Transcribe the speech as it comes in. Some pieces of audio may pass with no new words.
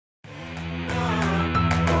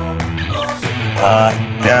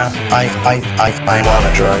Yeah, I'm on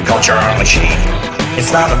a drug culture machine.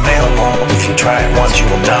 It's not available. If you try it once, you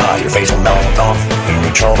will die. Your face will melt off. You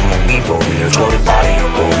control the weep over your exploded body.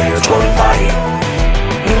 Over your exploded body.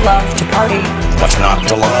 You love to party. What's not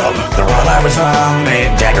to love? The run I was on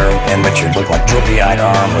made Dagger and Richard look like droopy-eyed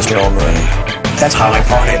armless children. That's how I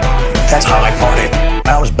partied. That's how I partied.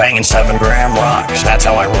 I was banging 7-gram rocks. That's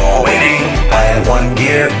how I roll. Winning. I had one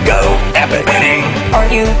gear. Go. Epic. Winning. Are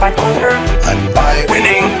you bipolar? I'm bi.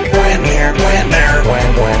 Winning. Win here. Win there.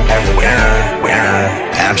 Win everywhere. Where?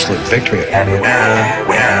 Absolute victory everywhere.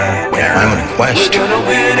 Where? I'm on a quest. We're gonna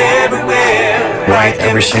win everywhere. Right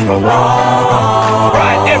every single wrong.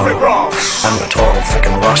 Right every wrong. I'm a total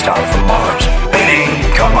freaking rock star from Mars. Winning.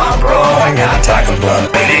 Come on, bro. I got taco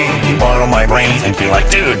blood. Winning. You bottle my brains and feel like,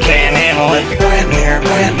 dude, can't handle it. Win here.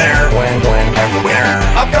 Win there. Win everywhere.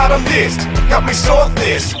 I've got a list. Got me sort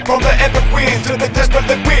this. From the epic win to the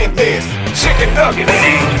desperately win this. Chicken nuggets.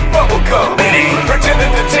 Winning. Bubblegum. Winning. Pretending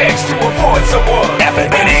to text to avoid someone. Epic.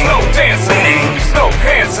 Winning. Slow dancing. Winning. Slow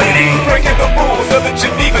dancing. Winning. Breaking the rules of the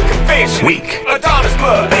Geneva Convention. Weak. Adonis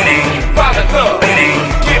blood. Winning. Violent love. Winning.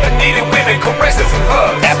 Giving needed women caresses and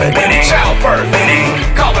hugs. Epic. Winning. Childbirth. Winning.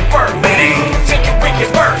 Calling birth. Winning. Take your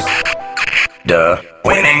weakest first. Duh.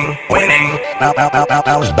 Winning.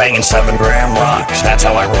 I was banging 7-gram rocks. That's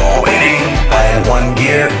how I roll. Winning. I had one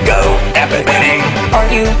gear. Go. Epic. Winning. Are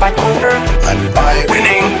you bipolar? I'm bi.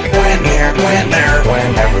 Winning. Win here. Win there.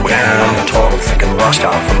 Win everywhere. I'm a total freaking rock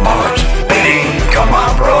star from Mars. Winning. Come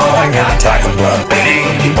on, bro. I got taco blood. Winning.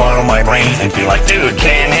 You bottle my brains and feel like, dude,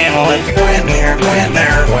 can't handle it. Win here. Win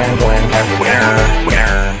there. Win everywhere.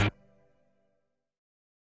 Where?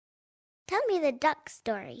 Tell me the duck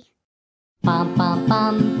story. Bum bum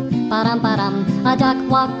bum, ba-dum ba-dum. A duck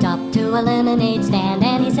walked up to a lemonade stand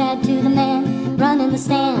and he said to the man, run in the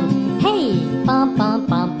stand, hey, bum bum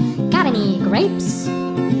bum, got any grapes?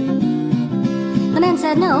 The man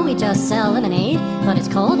said, no, we just sell lemonade, but it's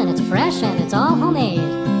cold and it's fresh and it's all homemade.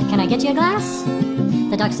 Can I get you a glass?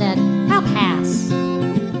 The duck said, I'll pass.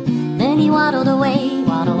 Then he waddled away,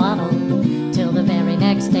 waddle waddle, till the very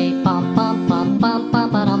next day, bum bum bum bum bum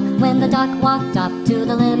ba-dum. When the duck walked up to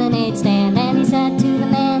the lemonade stand and he said to the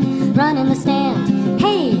man, run in the stand,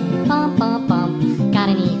 hey, bum bum bum, got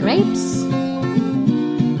any grapes?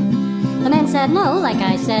 The man said, no, like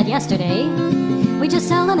I said yesterday, we just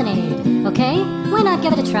sell lemonade, okay? Why not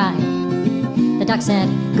give it a try? The duck said,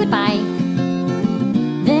 goodbye.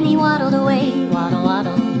 Then he waddled away, waddle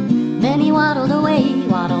waddle. Then he waddled away,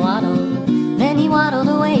 waddle waddle. Then he waddled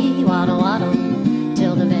away, waddle waddle,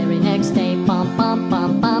 till the very next day, bum bum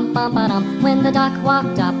bum bum bum ba-dum. When the duck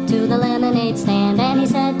walked up to the lemonade stand and he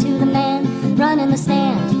said to the man, run in the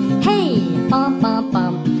stand, hey, bum bum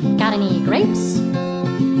bum, got any grapes?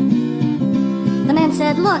 The man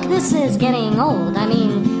said, look, this is getting old. I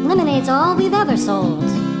mean, lemonade's all we've ever sold.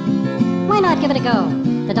 Why not give it a go?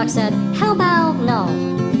 The duck said, how about no?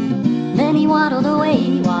 Then he waddled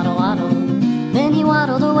away, waddle waddle. Then he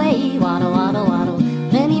waddled away, waddle waddle waddle.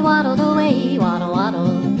 Then he waddled away, waddle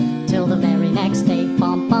waddle, till the very next day,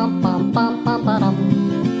 bum bum bum bum bum ba-dum.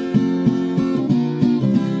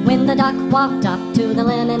 When the duck walked up to the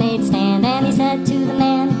lemonade stand and he said to the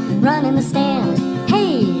man, run in the stand,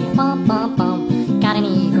 hey, bum bum bum, got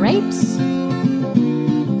any grapes?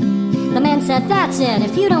 The man said, that's it,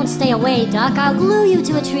 if you don't stay away, duck, I'll glue you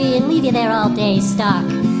to a tree and leave you there all day stuck.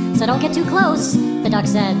 So don't get too close. The duck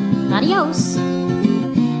said, adios.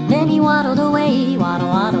 Then he waddled away, waddle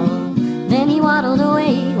waddle. Then he waddled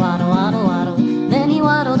away, waddle waddle waddle. Then he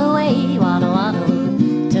waddled away, waddle waddle,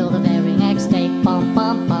 till the very next day, bum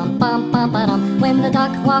bum bum bum bum ba-dum. When the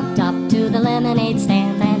duck walked up to the lemonade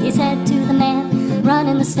stand and he said to the man, run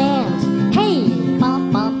in the stand, hey,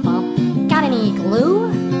 bum bum bum, got any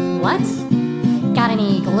glue? What? Got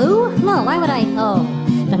any glue? No, why would I? Oh,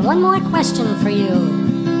 then one more question for you.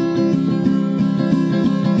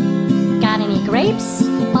 Got any grapes?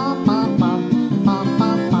 Bum, bum, bum, bum,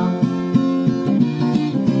 bum, bum.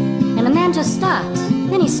 And the man just stopped.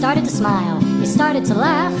 Then he started to smile. He started to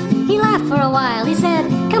laugh. He laughed for a while. He said,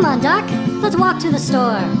 come on, duck, let's walk to the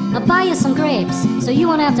store. I'll buy you some grapes, so you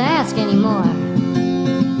won't have to ask anymore.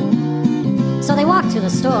 So they walked to the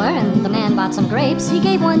store, and the man bought some grapes. He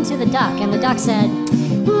gave one to the duck, and the duck said,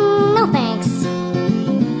 no thanks.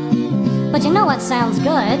 But you know what sounds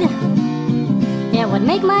good? It would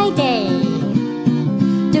make my day.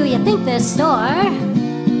 Do you think this store?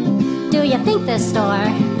 Do you think this store?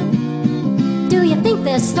 Do you think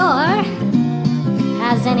this store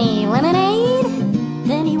has any lemonade?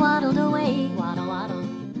 Then he waddled away, waddle waddle.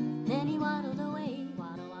 Then he waddled away,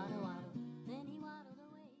 waddle waddle waddle. Then he waddled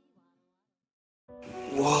away.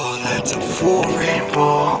 Whoa, that That's a full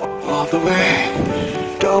rainbow all the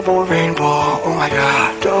way. Double rainbow, oh my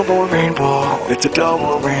god, double rainbow. It's a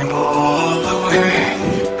double rainbow all the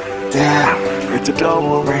way. Damn, it's a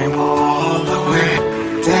double rainbow all the way.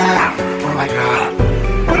 Damn, oh my god.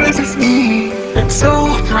 What does this mean? It's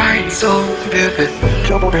so bright, so vivid.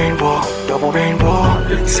 Double rainbow,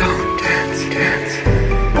 it's so dense,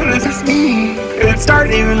 dense. What does this mean? It's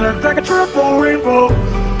starting to even look like a triple rainbow.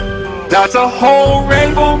 That's a whole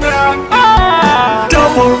rainbow now. Ah!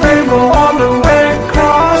 Double rainbow all the way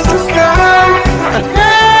across the sky.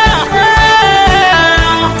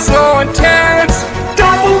 So intense.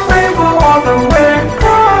 Double rainbow all the way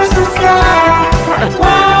across the sky.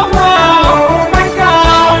 Wow, wow, oh my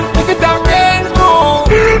god, look at that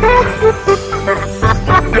rainbow.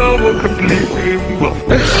 Double complete rainbow.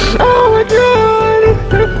 Oh my god.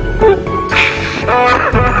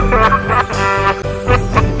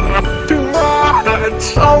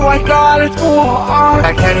 Oh my god, it's full on.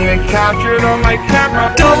 I can't even capture it on my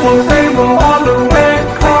camera. Double rainbow all the way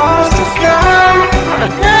across the sky.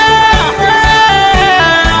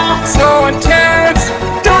 So intense.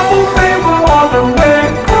 Double rainbow all the way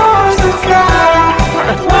across the sky.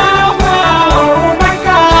 Wow, wow, oh my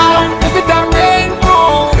god, look at that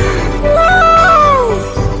rainbow. Woo!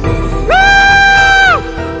 Woo!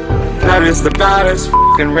 That is the baddest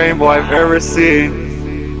fucking rainbow I've ever seen.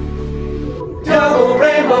 Double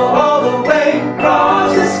rainbow all the way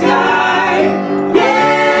across the sky.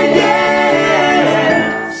 Yeah,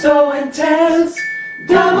 yeah, so intense.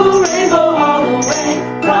 Double rainbow all the way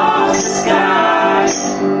across the sky.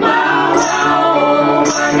 Wow, wow, oh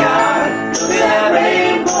my god, look at that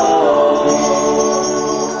rainbow.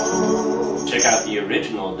 Check out the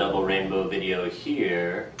original Double Rainbow video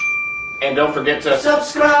here. And don't forget to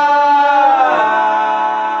subscribe.